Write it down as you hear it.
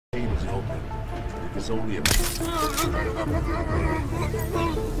gate is open. It's only a...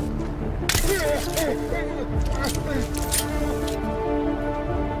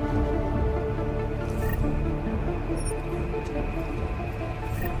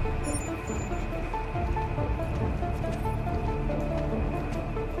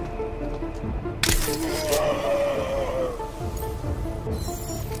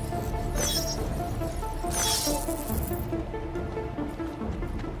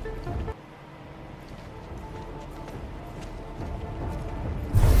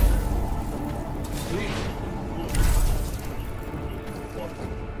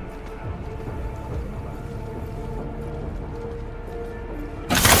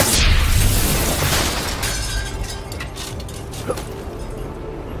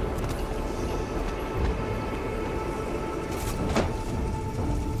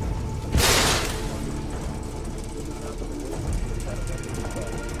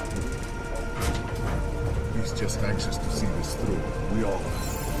 Just anxious to see this through. We all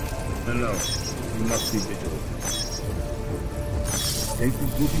are. No, you must be vigilant.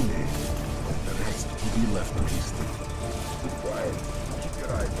 Statement will be made. The rest will be left to history. Be quiet. Keep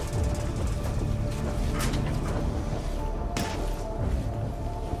your eyes open.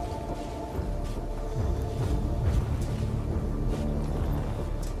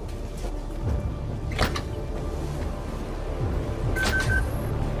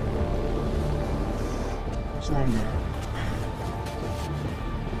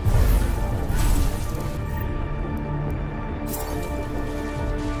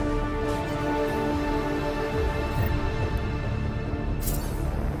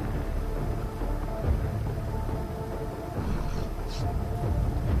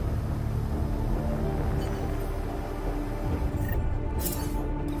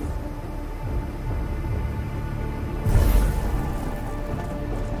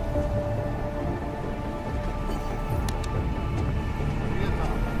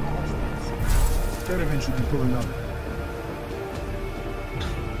 Caravan should be pulling up.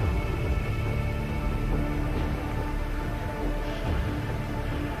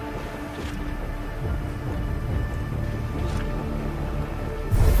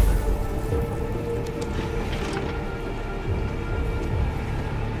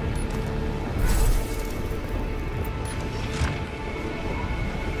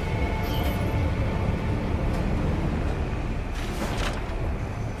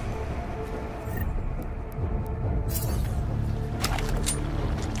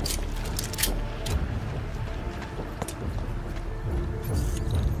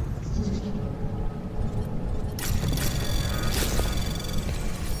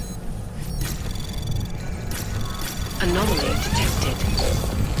 Anomaly detected.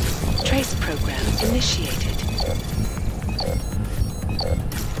 Trace program initiated.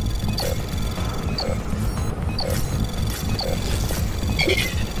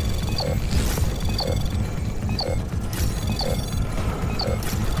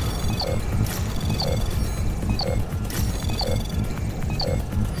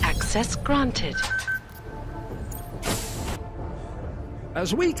 Access granted.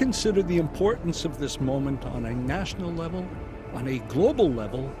 As we consider the importance of this moment on a national level, on a global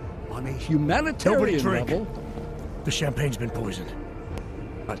level, on a humanitarian level... The champagne's been poisoned.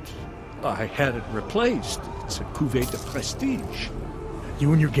 But I had it replaced. It's a cuvée de prestige.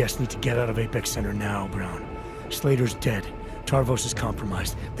 You and your guests need to get out of Apex Center now, Brown. Slater's dead. Tarvos is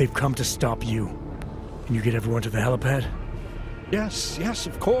compromised. They've come to stop you. Can you get everyone to the helipad? Yes,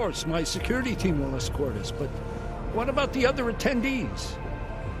 of course. My security team will escort us, but what about the other attendees?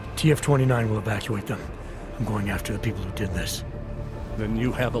 TF-29 will evacuate them. I'm going after the people who did this. Then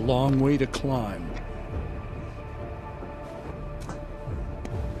you have a long way to climb.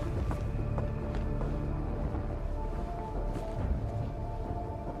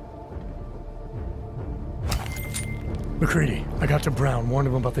 McCready, I got to Brown, warned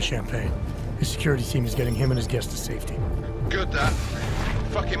him about the champagne. His security team is getting him and his guests to safety. Good, that.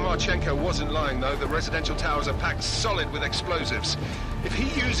 Fucking Marchenko wasn't lying, though. The residential towers are packed solid with explosives. If he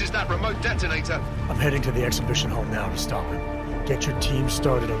uses that remote detonator... I'm heading to the exhibition hall now to stop him. Get your team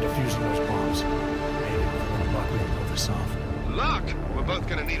started on defusing those bombs. Maybe with a little luck we can pull this off. Luck? We're both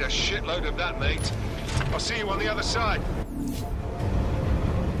gonna need a shitload of that, mate. I'll see you on the other side.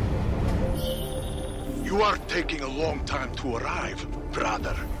 You are taking a long time to arrive,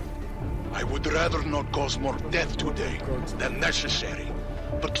 brother. I would rather not cause more death today than necessary.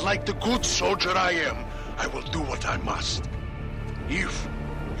 But like the good soldier I am, I will do what I must. If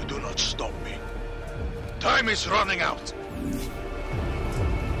you do not stop me. Time is running out.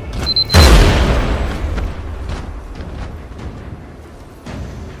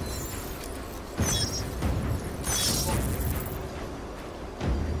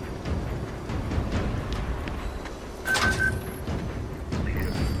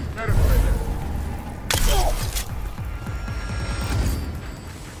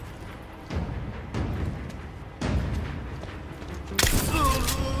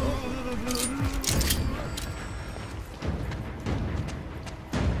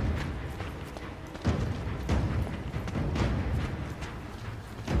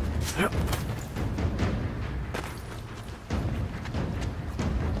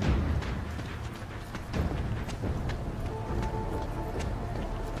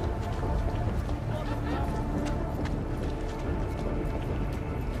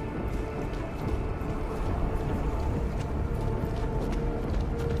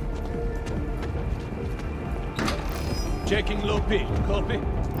 Checking low P. Copy.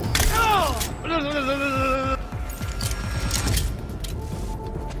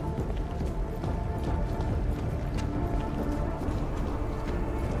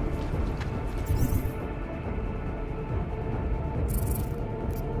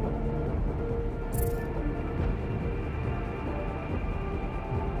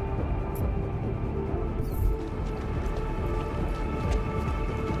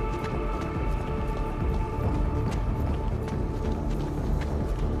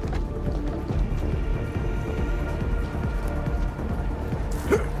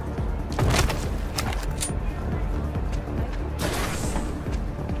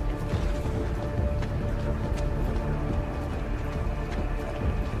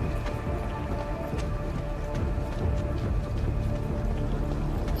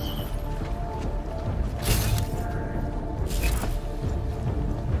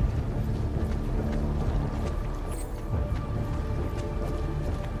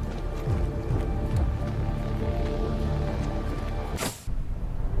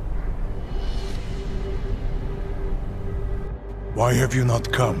 Why have you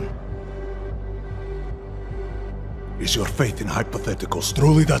not come? Is your faith in hypotheticals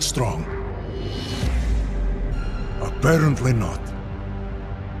truly that strong? Apparently not.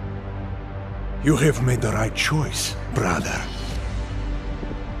 You have made the right choice, brother.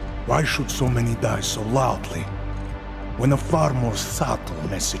 Why should so many die so loudly, when a far more subtle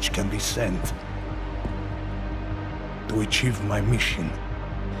message can be sent? To achieve my mission,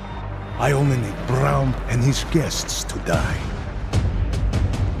 I only need Brown and his guests to die.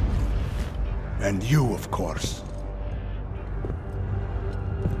 And you, of course.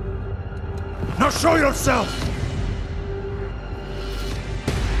 Now show yourself!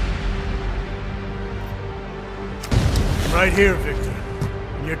 I'm right here, Victor.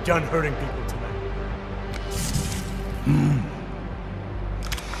 And you're done hurting people tonight.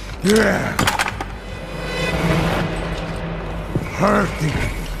 Yeah. Hurting.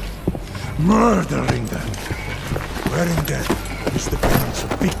 Murdering them. Wearing death is the penance of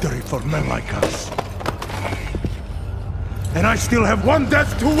victory for men like us. And I still have one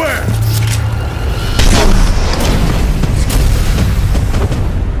death to wear!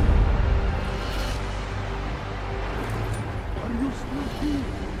 Are you still here?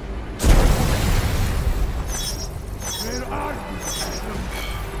 Where are you?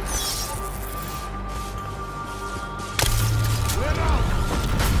 Where are you?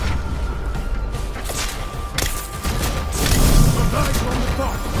 Alive on the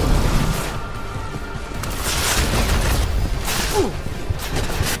top!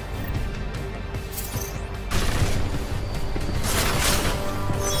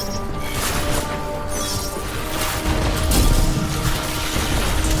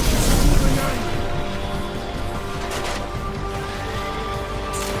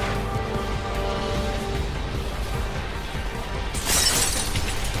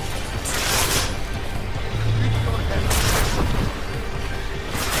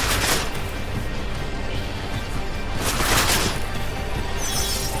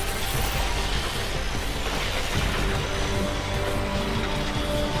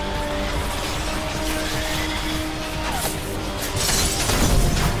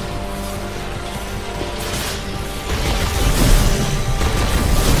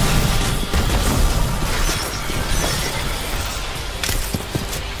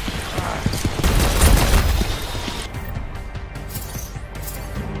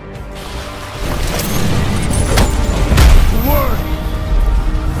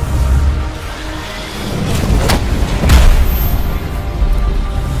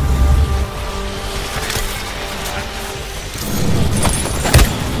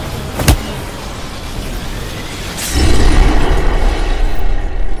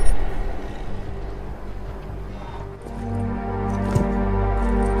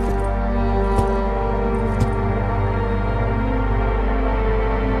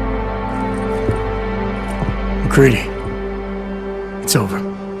 Greedy. It's over.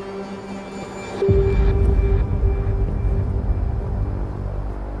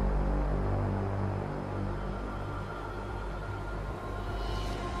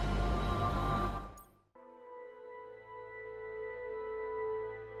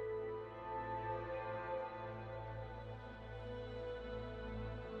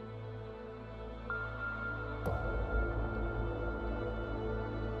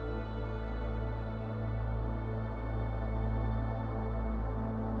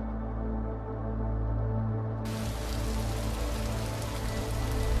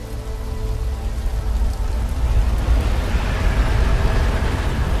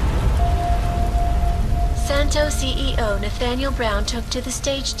 Memento CEO Nathaniel Brown took to the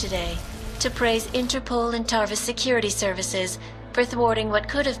stage today to praise Interpol and Tarvis security services for thwarting what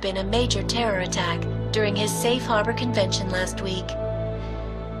could have been a major terror attack during his safe harbor convention last week.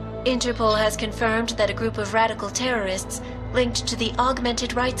 Interpol has confirmed that a group of radical terrorists linked to the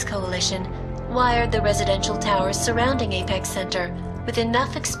Augmented Rights Coalition wired the residential towers surrounding Apex Center with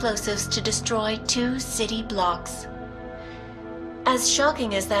enough explosives to destroy 2 city blocks. As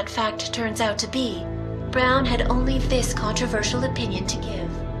shocking as that fact turns out to be, Brown had only this controversial opinion to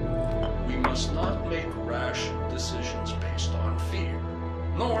give. We must not make rash decisions based on fear,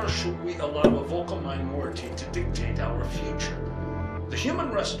 nor should we allow a vocal minority to dictate our future. The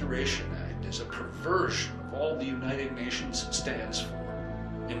Human Restoration Act is a perversion of all the United Nations stands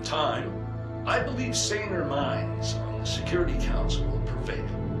for. In time, I believe saner minds on the Security Council will prevail.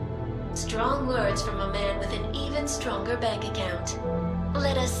 Strong words from a man with an even stronger bank account.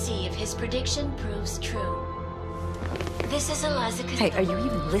 Let us see if his prediction proves true. This is Eliza. Hey, are you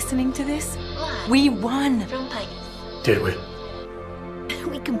even listening to this? Live We won! from Picus. Did we?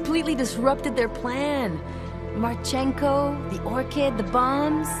 We completely disrupted their plan. Marchenko, the Orchid, the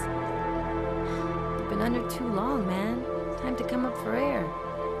bombs. You've been under too long, man. Time to come up for air.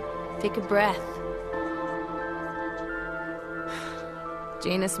 Take a breath.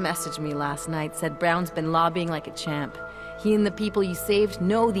 Janus messaged me last night, said Brown's been lobbying like a champ. He and the people you saved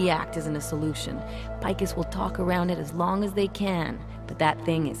know the act isn't a solution. Picus will talk around it as long as they can, but that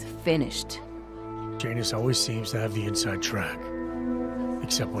thing is finished. Janus always seems to have the inside track.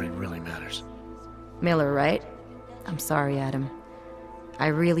 Except when it really matters. Miller, right? I'm sorry, Adam. I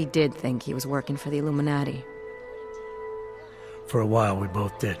really did think he was working for the Illuminati. For a while, we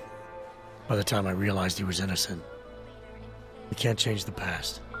both did. By the time I realized he was innocent. We can't change the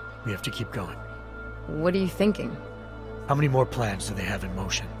past. We have to keep going. What are you thinking? How many more plans do they have in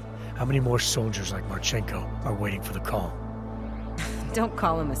motion? How many more soldiers like Marchenko are waiting for the call? Don't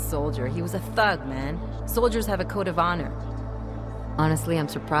call him a soldier. He was a thug, man. Soldiers have a code of honor. Honestly, I'm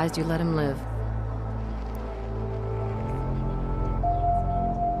surprised you let him live.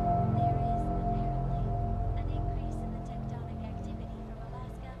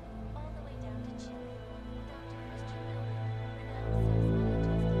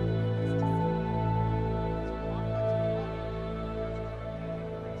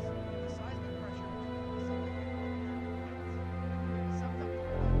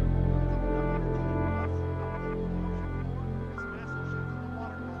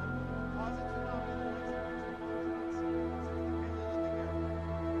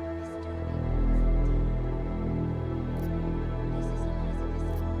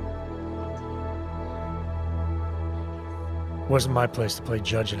 It wasn't my place to play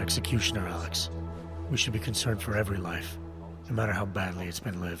judge and executioner, Alex. We should be concerned for every life, no matter how badly it's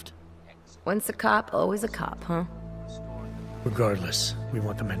been lived. Once a cop, always a cop, huh? Regardless, we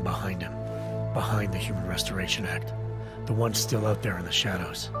want the men behind him. Behind the Human Restoration Act. The ones still out there in the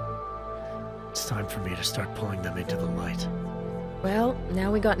shadows. It's time for me to start pulling them into the light. Well, now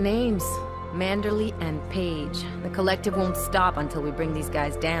we got names. Manderley and Page. The collective won't stop until we bring these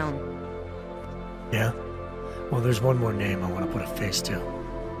guys down. Yeah? Well, there's one more name I want to put a face to.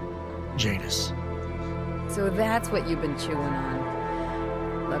 Janus. So that's what you've been chewing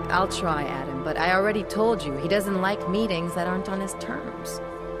on. Look, I'll try, Adam, but I already told you, he doesn't like meetings that aren't on his terms.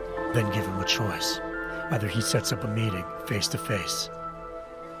 Then give him a choice. Either he sets up a meeting, face to face,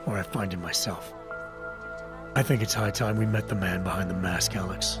 or I find him myself. I think it's high time we met the man behind the mask,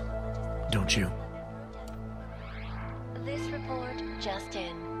 Alex. Don't you? This report just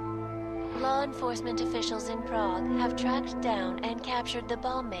in. Law enforcement officials in Prague have tracked down and captured the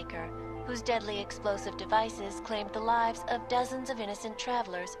bomb maker, whose deadly explosive devices claimed the lives of dozens of innocent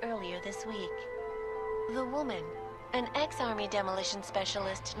travelers earlier this week. The woman, an ex-army demolition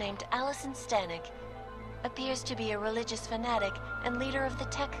specialist named Allison Stanek, appears to be a religious fanatic and leader of the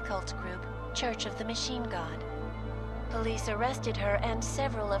tech cult group, Church of the Machine God. Police arrested her and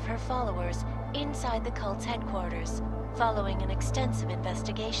several of her followers inside the cult's headquarters, following an extensive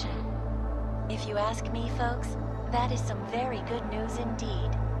investigation. If you ask me, folks, that is some very good news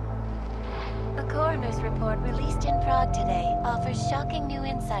indeed. A coroner's report released in Prague today offers shocking new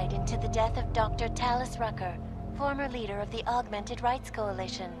insight into the death of Dr. Talis Rucker, former leader of the Augmented Rights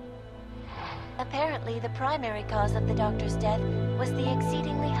Coalition. Apparently, the primary cause of the doctor's death was the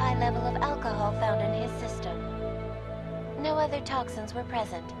exceedingly high level of alcohol found in his system. No other toxins were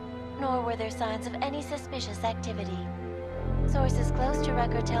present, nor were there signs of any suspicious activity. Sources close to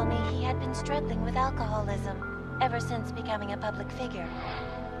Rucker tell me he had been struggling with alcoholism ever since becoming a public figure.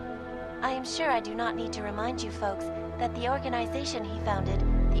 I am sure I do not need to remind you folks that the organization he founded,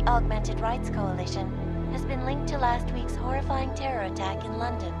 the Augmented Rights Coalition, has been linked to last week's horrifying terror attack in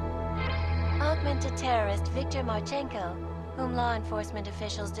London. Augmented terrorist Viktor Marchenko, whom law enforcement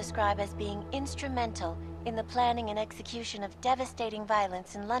officials describe as being instrumental in the planning and execution of devastating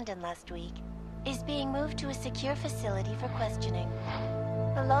violence in London last week, is being moved to a secure facility for questioning.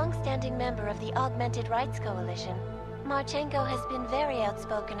 A long-standing member of the Augmented Rights Coalition, Marchenko has been very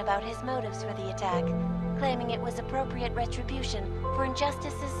outspoken about his motives for the attack, claiming it was appropriate retribution for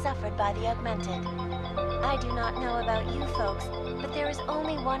injustices suffered by the Augmented. I do not know about you folks, but there is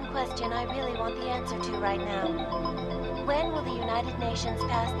only one question I really want the answer to right now. When will the United Nations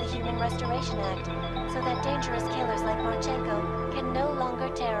pass the Human Restoration Act so that dangerous killers like Marchenko can no longer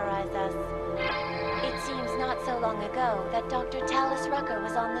terrorize us? It seems not so long ago that Dr. Talis Rucker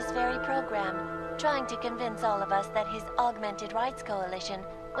was on this very program, trying to convince all of us that his Augmented Rights Coalition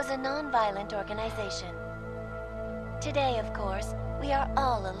was a non-violent organization. Today, of course, we are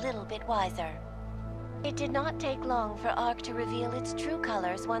all a little bit wiser. It did not take long for ARC to reveal its true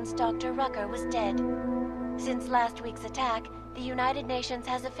colors once Dr. Rucker was dead. Since last week's attack, the United Nations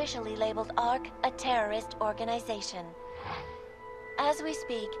has officially labeled ARC a terrorist organization. As we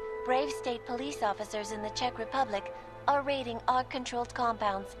speak, brave state police officers in the Czech Republic are raiding ARC-controlled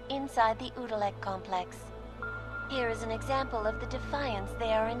compounds inside the Udalek complex. Here is an example of the defiance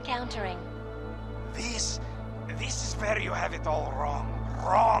they are encountering. This is where you have it all wrong.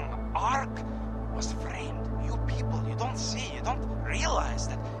 Wrong. ARC was framed. You people, you don't see, you don't realize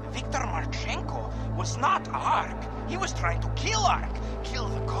that Viktor Marchenko was not ARC. He was trying to kill ARC, kill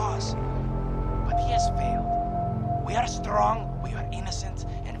the cause. But he has failed. We are strong, we are innocent,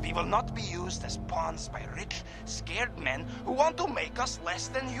 and we will not be used as pawns by rich, scared men who want to make us less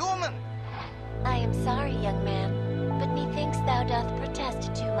than human. I am sorry, young man, but methinks thou doth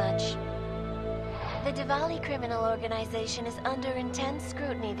protest too much. The Diwali criminal organization is under intense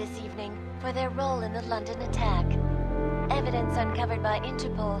scrutiny this evening for their role in the London attack. Evidence uncovered by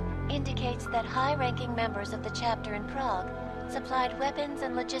Interpol indicates that high-ranking members of the chapter in Prague supplied weapons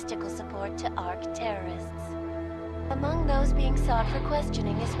and logistical support to ARC terrorists. Among those being sought for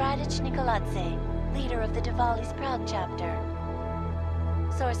questioning is Radic Nikoladze, leader of the Diwali's Prague chapter.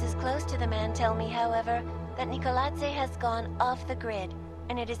 Sources close to the man tell me, however, that Nikoladze has gone off the grid,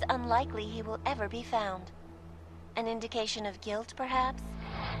 and it is unlikely he will ever be found. An indication of guilt, perhaps?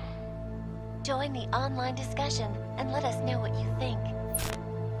 Join the online discussion and let us know what you think.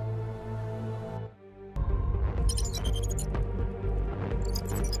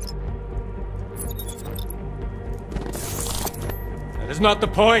 That is not the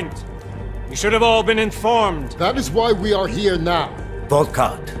point. We should have all been informed. That is why we are here now.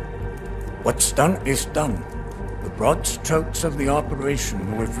 Volkart, what's done is done. The broad strokes of the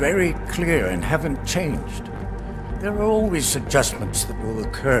operation were very clear and haven't changed. There are always adjustments that will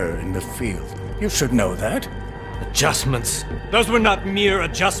occur in the field. You should know that. Adjustments? Those were not mere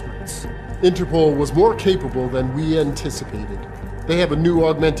adjustments. Interpol was more capable than we anticipated. They have a new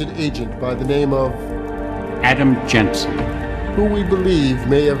augmented agent by the name of Adam Jensen, who we believe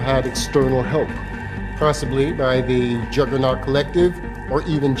may have had external help, possibly by the Juggernaut Collective or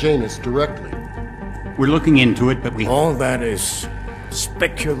even Janus directly. We're looking into it, but all that is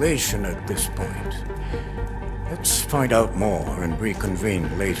speculation at this point. Let's find out more and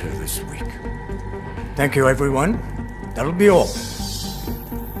reconvene later this week. Thank you, everyone. That'll be all.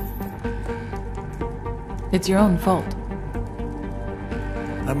 It's your own fault.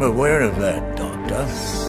 I'm aware of that, Doctor.